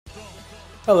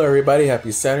Hello everybody,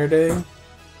 happy Saturday.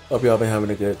 Hope y'all been having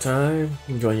a good time,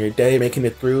 enjoying your day, making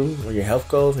it through on your health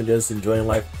goals, and just enjoying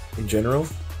life in general.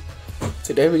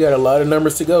 Today we got a lot of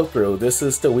numbers to go through. This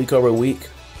is the week over week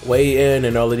weigh-in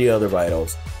and all of the other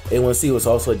vitals. A1C was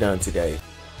also done today.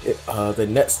 The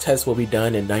next test will be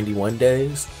done in 91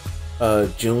 days,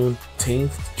 June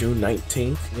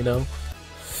 19th, you know.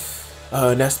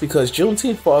 And that's because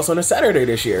Juneteenth falls on a Saturday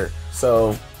this year.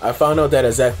 So I found out that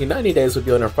exactly 90 days would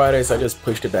be on a Friday, so I just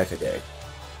pushed it back a day.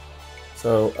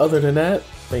 So other than that,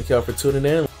 thank y'all for tuning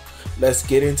in. Let's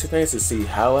get into things to see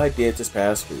how I did this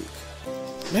past week.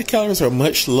 My calories are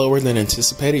much lower than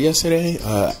anticipated yesterday.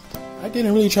 I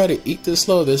didn't really try to eat this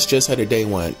slow. This just how the day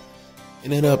went.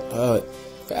 Ended up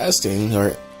fasting,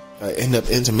 or ended up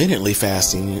intermittently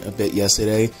fasting a bit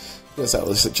yesterday, because I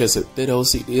was just a bit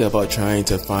OCD about trying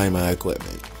to find my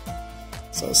equipment.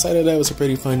 So Saturday was a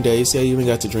pretty fun day. So I even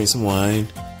got to drink some wine.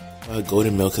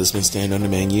 Golden milk has been staying on the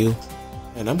menu.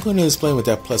 And I'm going to explain what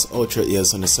that Plus Ultra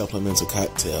is on the supplemental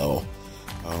cocktail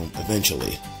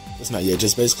eventually. It's not yet.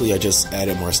 Just basically I just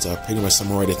added more stuff. Pretty much some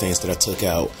more of the things that I took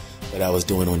out that I was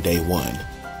doing on day one.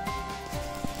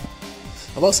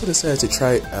 I've also decided to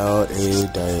try out a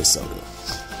diet soda.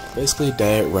 Basically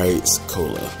Diet Rights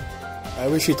Cola. I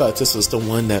originally thought this was the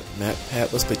one that Matt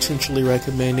Pat was potentially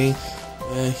recommending,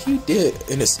 and he did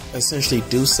and it's essentially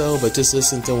do so, but this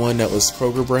isn't the one that was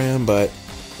Kroger brand. But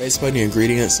based on the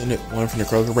ingredients in it, one from the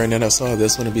Kroger brand that I saw,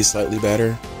 this one would be slightly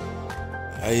better.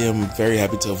 I am very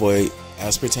happy to avoid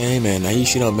aspartame, and I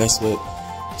usually don't mess with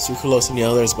sucralose and the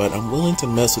others, but I'm willing to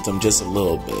mess with them just a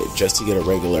little bit, just to get a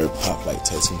regular pop-like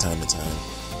taste from time to time.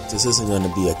 This isn't going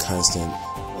to be a constant,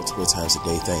 multiple times a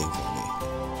day thing for me.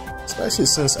 Especially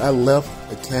since I left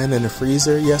a can in the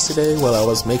freezer yesterday while I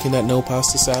was making that no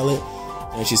pasta salad.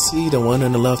 And as you see, the one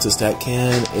on the left is that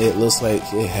can. It looks like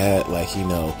it had, like, you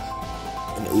know,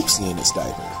 an oopsie in its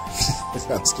diaper.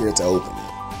 I'm scared to open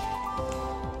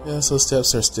it. Yeah, so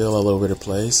steps are still all over the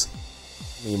place.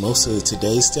 I mean, most of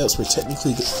today's steps were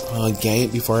technically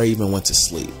gained before I even went to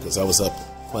sleep, because I was up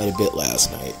quite a bit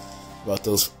last night. About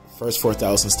those first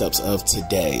 4,000 steps of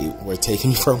today were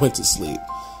taken before I went to sleep.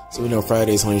 So we know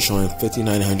Friday's only showing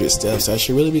 5,900 steps. I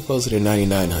should really be closer to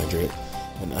 9,900.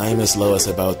 And I'm as low as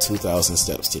about 2,000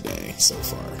 steps today so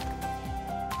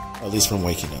far. At least from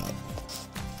waking up.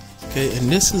 Okay,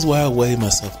 and this is why I weigh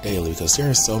myself daily, because there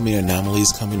are so many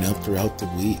anomalies coming up throughout the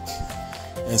week.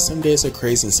 And some days are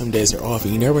crazy and some days are off,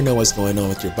 and you never know what's going on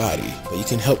with your body. But you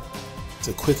can help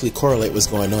to quickly correlate what's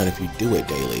going on if you do it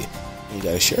daily. And you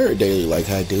gotta share it daily like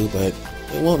I do, but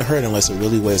it won't hurt unless it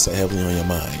really weighs so heavily on your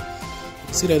mind.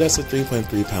 See that's a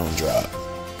 3.3 pound drop.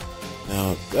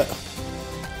 Now,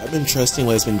 I've been trusting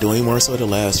what it's been doing more so the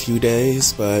last few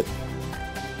days, but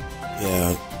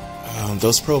yeah,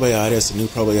 those probiotics, the new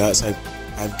probiotics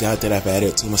I've got that I've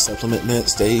added to my supplement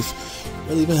mix, they've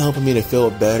really been helping me to feel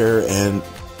better, and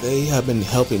they have been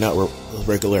helping out with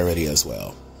regularity as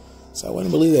well. So I want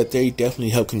to believe that they definitely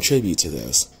help contribute to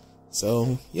this.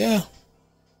 So yeah,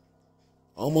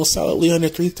 almost solidly under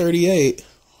 338.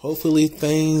 Hopefully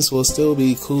things will still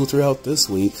be cool throughout this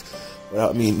week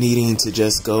without me needing to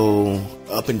just go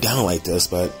up and down like this,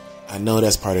 but I know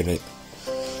that's part of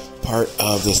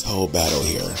this whole battle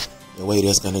here. The weight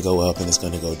is going to go up and it's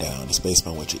going to go down. It's based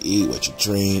on what you eat, what you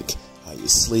drink, how you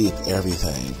sleep,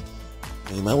 everything.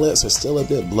 I mean, my lips are still a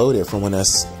bit bloated from when I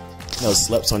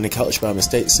slept on the couch by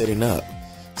mistake sitting up.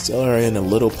 Still are in a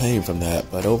little pain from that,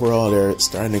 but overall they're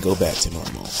starting to go back to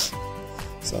normal.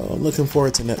 So I'm looking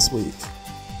forward to next week.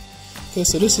 Okay,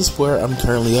 so this is where I'm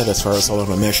currently at as far as all of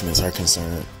my measurements are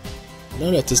concerned. I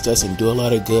know that this doesn't do a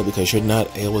lot of good because you're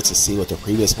not able to see what the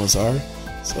previous ones are.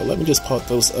 So let me just pop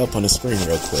those up on the screen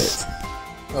real quick.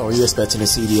 Oh, were you expecting to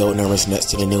see the old numbers next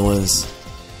to the new ones?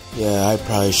 Yeah, I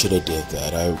probably should have did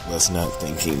that. I was not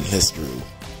thinking this through.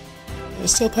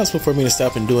 It's still possible for me to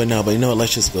stop and do it now, but you know what,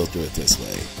 let's just go through it this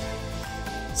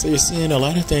way. So you're seeing a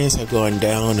lot of things have gone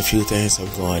down, a few things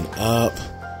have gone up.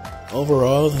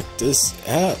 Overall, this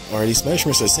app or these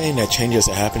measurements are saying that changes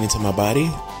are happening to my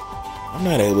body. I'm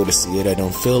not able to see it. I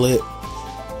don't feel it.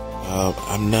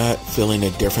 I'm not feeling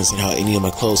a difference in how any of my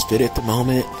clothes fit at the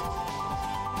moment.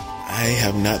 I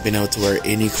have not been able to wear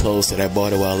any clothes that I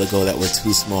bought a while ago that were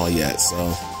too small yet. So,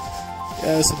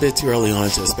 yeah, it's a bit too early on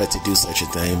to expect to do such a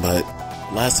thing. But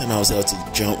last time I was able to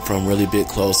jump from really big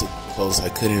clothes to clothes I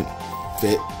couldn't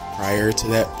fit prior to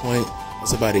that point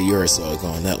was about a year or so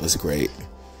ago, and that was great.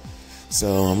 So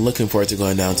I'm looking forward to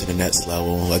going down to the next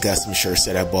level. I got some shirts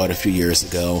that I bought a few years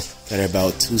ago that are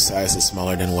about 2 sizes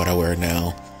smaller than what I wear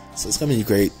now. So it's going to be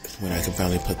great when I can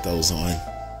finally put those on.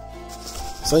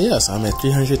 So yes, I'm at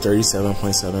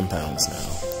 337.7 pounds now.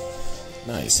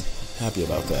 Nice. Happy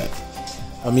about that.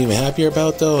 I'm even happier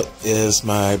about, though, is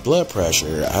my blood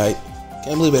pressure. I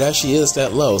can't believe it actually is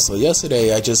that low. So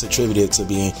yesterday, I just attributed it to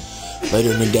being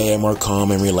later in the day, more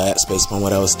calm and relaxed based on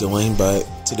what I was doing. But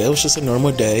today was just a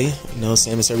normal day. You know,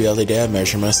 same as every other day. I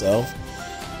measure myself.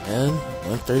 And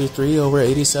 133 over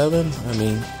 87. I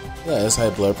mean, yeah, it's high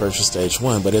blood pressure stage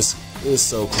 1. But it's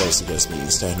so close to just being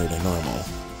standard and normal.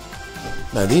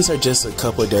 Now, these are just a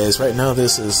couple of days. Right now,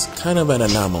 this is kind of an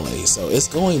anomaly. So it's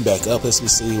going back up as we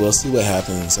see. We'll see what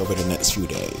happens over the next few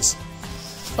days.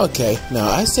 Okay, now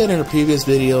I said in a previous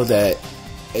video that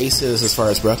ACEs, as far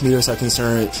as breath meters are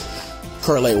concerned,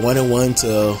 correlate 1:1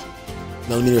 to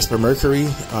millimeters per mercury,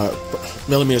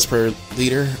 millimeters per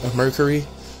liter of mercury,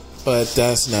 but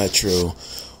that's not true.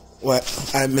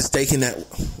 What I'm mistaken that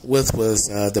with was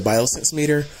the biosense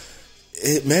meter.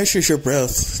 It measures your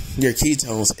breath, your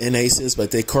ketones in ACEs,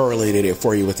 but they correlated it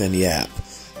for you within the app.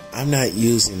 I'm not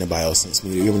using the biosense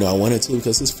meter, even though I wanted to,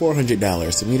 because it's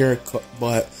 $400. The meter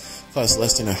cost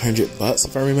less than $100,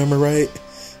 if I remember right.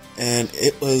 And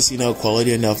it was, you know,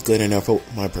 quality enough, good enough for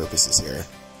my purposes here.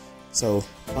 So,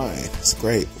 fine, it's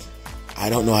great. I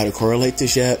don't know how to correlate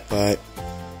this yet, but,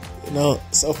 you know,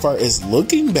 so far it's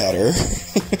looking better.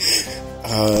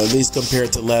 At least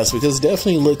compared to last week. It's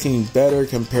definitely looking better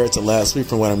compared to last week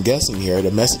from what I'm guessing here.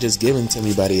 The messages given to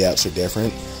me by the apps are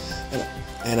different.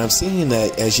 And I'm seeing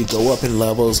that as you go up in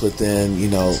levels within, you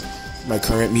know, my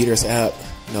current meters app,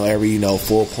 you know, every, you know,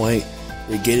 full point,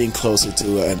 you're getting closer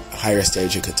to a higher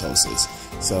stage of ketosis.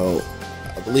 So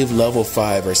I believe level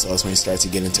 5 or so is when you start to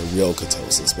get into real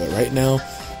ketosis. But right now,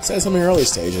 it says I'm in early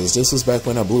stages. This was back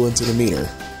when I blew into the meter.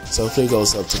 So hopefully it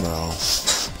goes up tomorrow.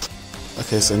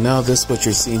 Okay, so now this, what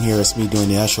you're seeing here is me doing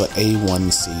the actual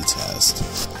A1C test.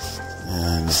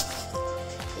 And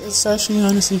it's actually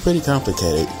honestly pretty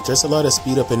complicated. There's a lot of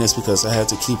speed up in this because I had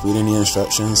to keep reading the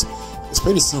instructions. It's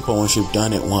pretty simple once you've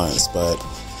done it once, but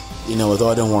you know, with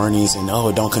all the warnings and,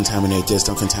 oh, don't contaminate this,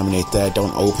 don't contaminate that,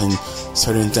 don't open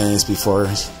certain things before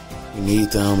you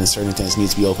need them, and certain things need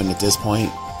to be opened at this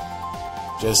point.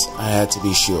 I had to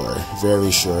be sure,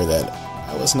 very sure, that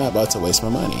I was not about to waste my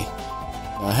money.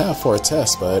 Now, I have 4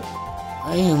 tests, but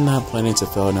I am not planning to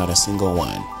fail not a single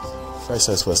one. First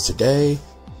test was today.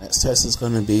 Next test is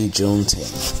going to be June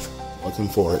 10th. Looking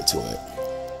forward to it.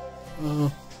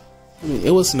 I mean,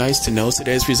 it was nice to know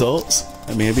today's results.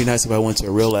 I mean, it'd be nice if I went to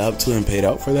a real lab too and paid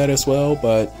out for that as well,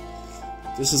 but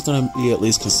this is going to be at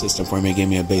least consistent for me, give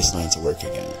me a baseline to work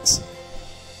against.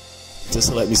 Just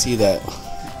to let me see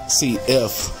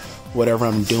if whatever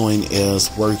I'm doing is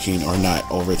working or not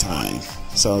over time.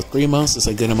 So 3 months is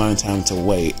a good amount of time to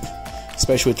wait,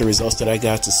 especially with the results that I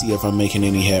got, to see if I'm making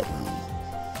any headroom.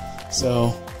 So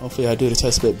hopefully I do the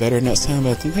test a bit better next time,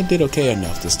 but I think I did okay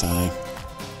enough this time.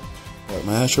 But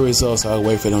my actual results, I'll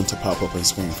wait for them to pop up on the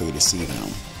screen for you to see them.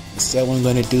 Instead, what I'm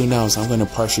going to do now is I'm going to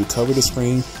partially cover the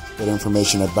screen with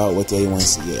information about what the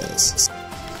A1C is.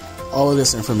 All of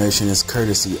this information is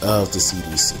courtesy of the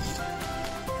CDC.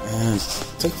 And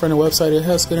take it from the website, it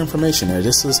has good information there.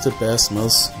 This is the best,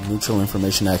 most neutral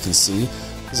information I can see.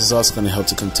 This is also going to help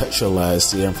to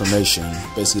contextualize the information,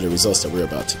 basically the results that we're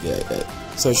about to get.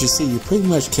 So as you see, you pretty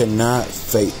much cannot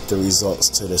fake the results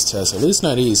to this test, at least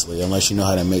not easily, unless you know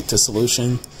how to make the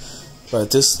solution.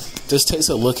 But this takes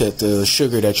a look at the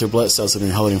sugar that your blood cells have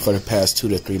been holding for the past 2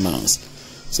 to 3 months.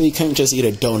 So you can't just eat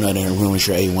a donut and it ruins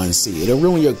your A1C. It'll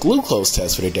ruin your glucose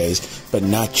test for the days, but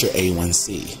not your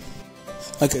A1C.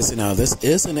 Okay, so now this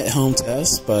is an at-home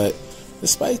test, but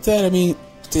despite that, I mean,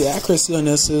 the accuracy on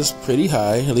this is pretty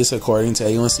high, at least according to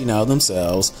A1C Now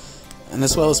themselves, and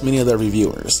as well as many other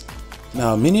reviewers.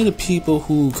 Now, many of the people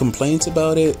who complained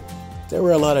about it, there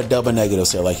were a lot of double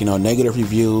negatives there, like, you know, negative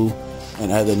review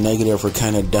and either negative or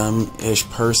kind of dumb-ish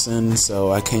person,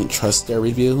 so I can't trust their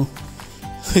review.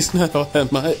 It's not all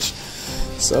that much.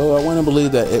 So I want to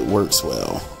believe that it works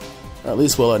well, or at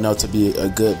least well enough to be a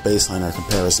good baseline or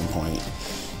comparison point.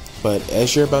 But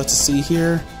as you're about to see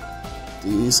here,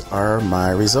 these are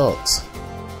my results.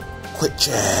 Quick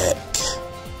check.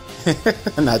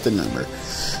 Not the number.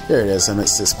 There it is. I'm at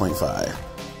 6.5.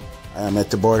 I'm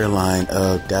at the borderline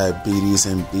of diabetes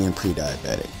and being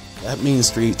pre-diabetic. That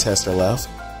means 3 tests are left.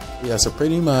 Yeah, so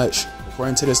pretty much,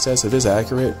 according to this test, if it's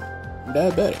accurate, I'm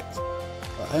diabetic.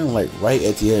 I am like right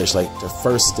at the edge, like the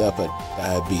first step of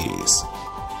diabetes.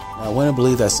 Now, I want to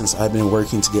believe that since I've been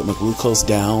working to get my glucose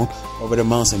down over the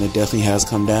months, and it definitely has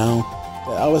come down,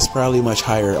 that I was probably much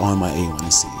higher on my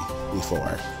A1C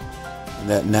before. And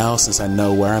that now, since I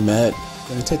know where I'm at, I'm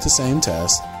going to take the same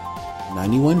test,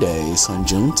 91 days on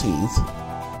Juneteenth,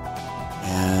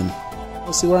 and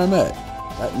we'll see where I'm at.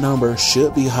 That number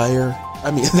should be higher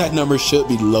I mean, that number should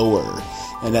be lower,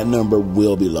 and that number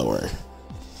will be lower.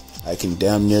 I can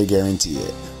damn near guarantee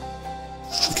it.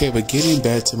 Okay, but getting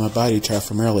back to my body chart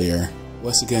from earlier,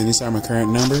 once again, these are my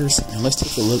current numbers, and let's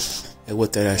take a look at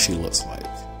what that actually looks like.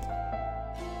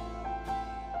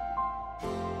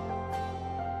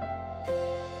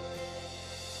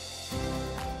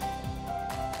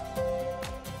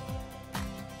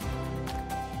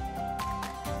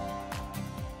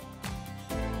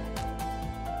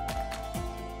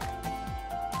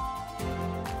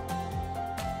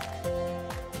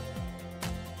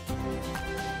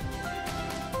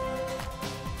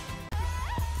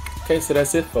 Okay, so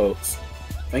that's it, folks.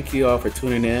 Thank you all for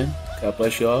tuning in. God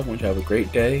bless you all. I want you to have a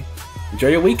great day. Enjoy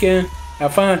your weekend.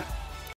 Have fun.